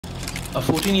A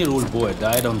 14-year-old boy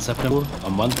died on September, a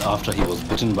month after he was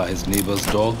bitten by his neighbor's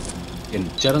dog in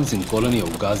Charan Singh colony of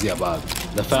Ghaziabad.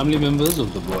 The family members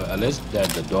of the boy alleged that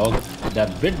the dog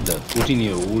that bit the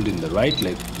 14-year-old in the right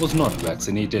leg was not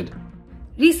vaccinated.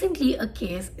 Recently, a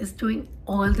case is doing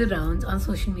all the rounds on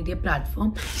social media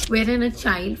platform wherein a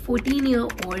child,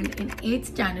 14-year-old in 8th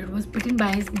standard, was bitten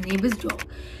by his neighbor's dog.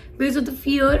 Because of the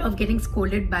fear of getting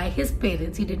scolded by his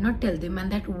parents, he did not tell them,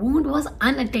 and that wound was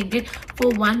unattended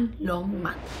for 1 long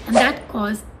month. And that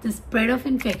caused the spread of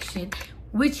infection,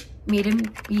 which made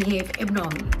him behave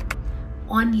abnormally.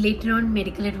 Later on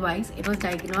medical advice, it was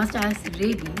diagnosed as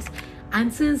rabies,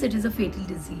 and since it is a fatal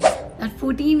disease, that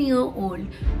 14-year-old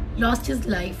lost his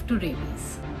life to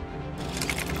rabies.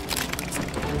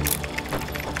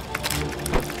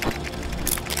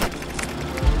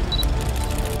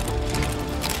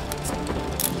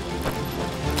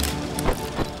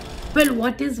 Well,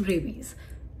 what is rabies?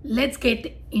 Let's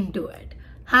get into it.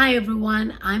 Hi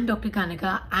everyone, I'm Dr.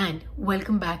 Kanika and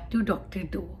welcome back to Dr.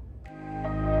 Do.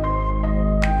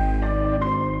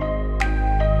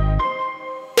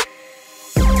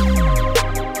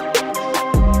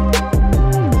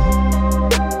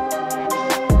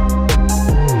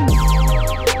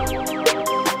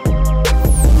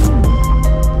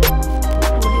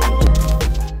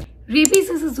 Rabies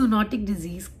is a zoonotic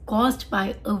disease caused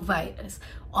by a virus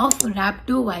of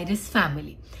Rhabdovirus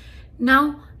family.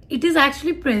 Now, it is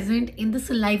actually present in the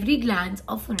salivary glands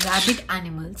of rabid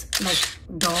animals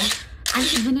like dogs and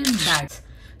even in bats.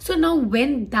 So now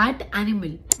when that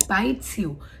animal bites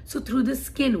you, so through the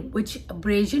skin, which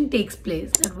abrasion takes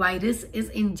place, the virus is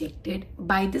injected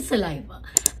by the saliva,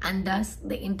 and thus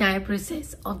the entire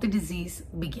process of the disease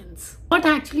begins. What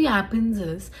actually happens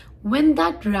is, when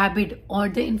that rabid or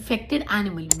the infected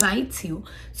animal bites you,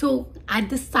 so at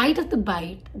the site of the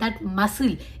bite, that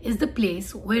muscle is the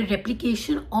place where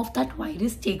replication of that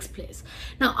virus takes place.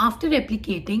 Now, after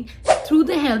replicating through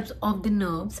the help of the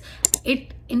nerves,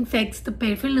 it infects the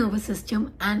peripheral nervous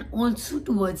system and also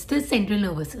towards the central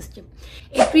nervous system.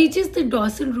 It reaches the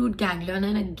dorsal root ganglion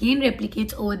and again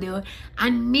replicates over there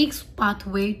and makes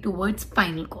pathway towards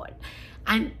spinal cord.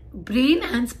 And brain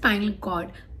and spinal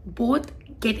cord both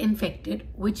get infected,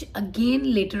 which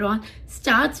again later on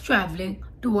starts traveling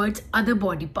towards other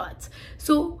body parts.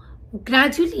 So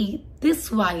gradually this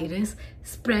virus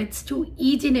spreads to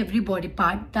each and every body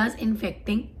part, thus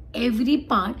infecting every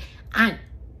part and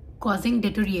causing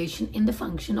deterioration in the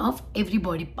function of every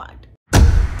body part.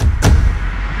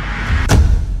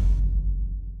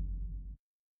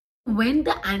 When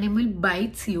the animal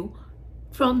bites you,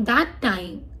 from that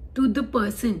time to the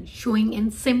person showing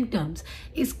in symptoms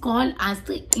is called as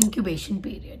the incubation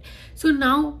period. So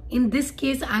now in this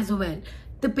case as well,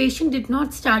 the patient did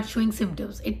not start showing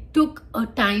symptoms. It took a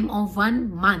time of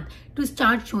 1 month to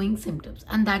start showing symptoms,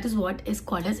 and that is what is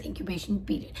called as incubation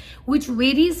period, which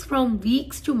varies from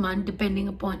weeks to months depending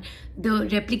upon the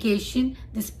replication,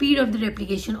 the speed of the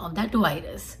replication of that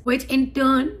virus, which in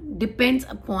turn depends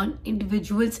upon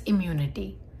individual's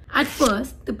immunity. At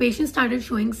first, the patient started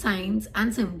showing signs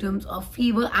and symptoms of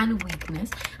fever and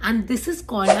weakness, and this is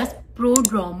called as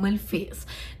prodromal phase.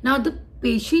 Now, the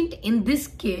patient in this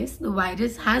case, the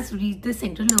virus has reached the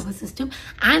central nervous system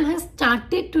and has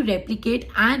started to replicate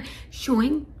and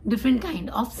showing different kind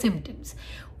of symptoms.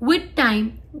 With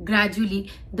time,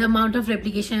 gradually, the amount of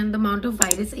replication and the amount of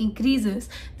virus increases,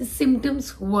 the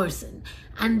symptoms worsen,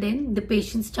 and then the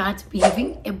patient starts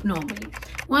behaving abnormally.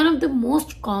 One of the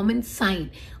most common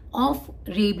signs of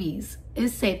rabies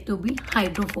is said to be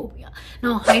hydrophobia.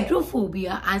 Now,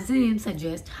 hydrophobia, as the name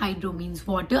suggests, hydro means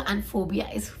water and phobia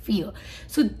is fear.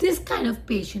 So this kind of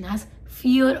patient has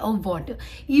fear of water.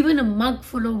 Even a mug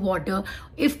full of water,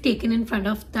 if taken in front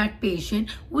of that patient,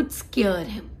 would scare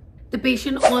him. The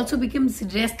patient also becomes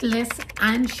restless,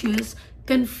 anxious,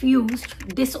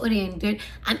 confused, disoriented,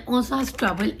 and also has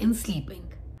trouble in sleeping.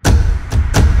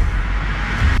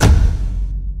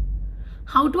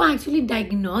 How to actually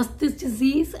diagnose this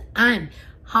disease and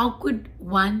how could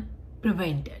one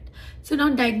prevent it? So now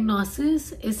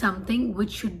diagnosis is something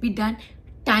which should be done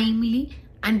timely,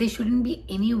 and there shouldn't be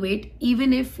any wait.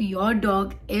 Even if your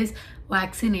dog is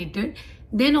vaccinated,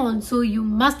 then also you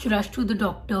must rush to the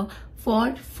doctor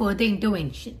for further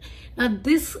intervention. Now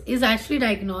this is actually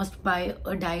diagnosed by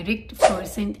a direct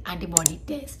fluorescent antibody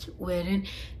test, wherein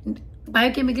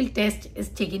biochemical test is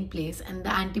taking place and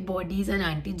the antibodies and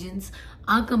antigens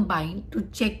are combined to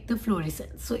check the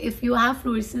fluorescence. So if you have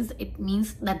fluorescence, it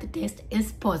means that the test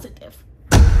is positive.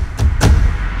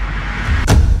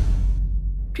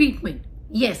 Treatment.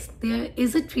 Yes, there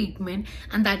is a treatment,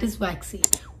 and that is vaccine.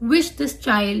 wish this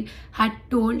child had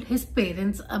told his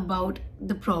parents about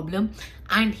the problem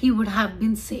and he would have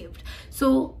been saved.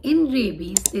 So in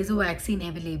rabies, there's a vaccine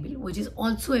available, which is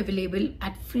also available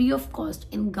at free of cost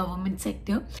in government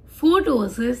sector. 4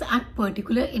 doses at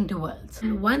particular intervals.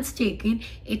 And once taken,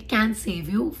 it can save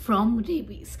you from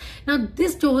rabies. Now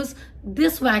this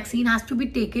vaccine has to be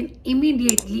taken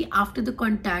immediately after the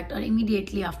contact or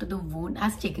immediately after the wound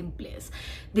has taken place.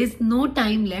 There's no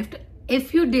time left.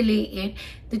 If you delay it,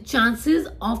 the chances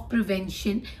of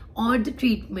prevention or the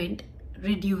treatment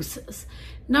reduces.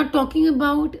 Now talking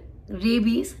about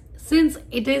rabies, since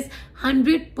it is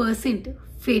 100%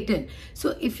 fatal,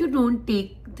 so if you don't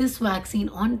take this vaccine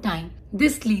on time,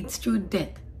 this leads to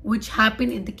death, which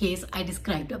happened in the case I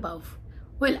described above.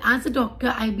 Well, as a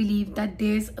doctor, I believe that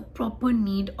there's a proper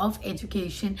need of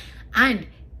education and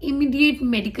immediate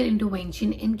medical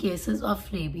intervention in cases of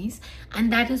rabies,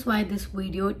 and that is why this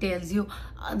video tells you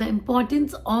the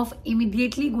importance of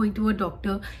immediately going to a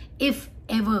doctor if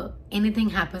ever anything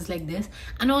happens like this.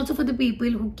 And also for the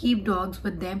people who keep dogs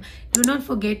with them, do not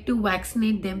forget to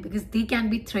vaccinate them, because they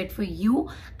can be threat for you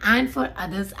and for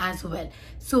others as well.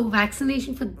 So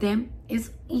vaccination for them is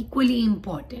equally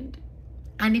important.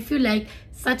 And if you like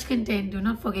such content, do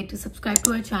not forget to subscribe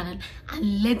to our channel,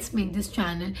 and let's make this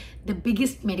channel the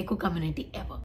biggest medical community ever.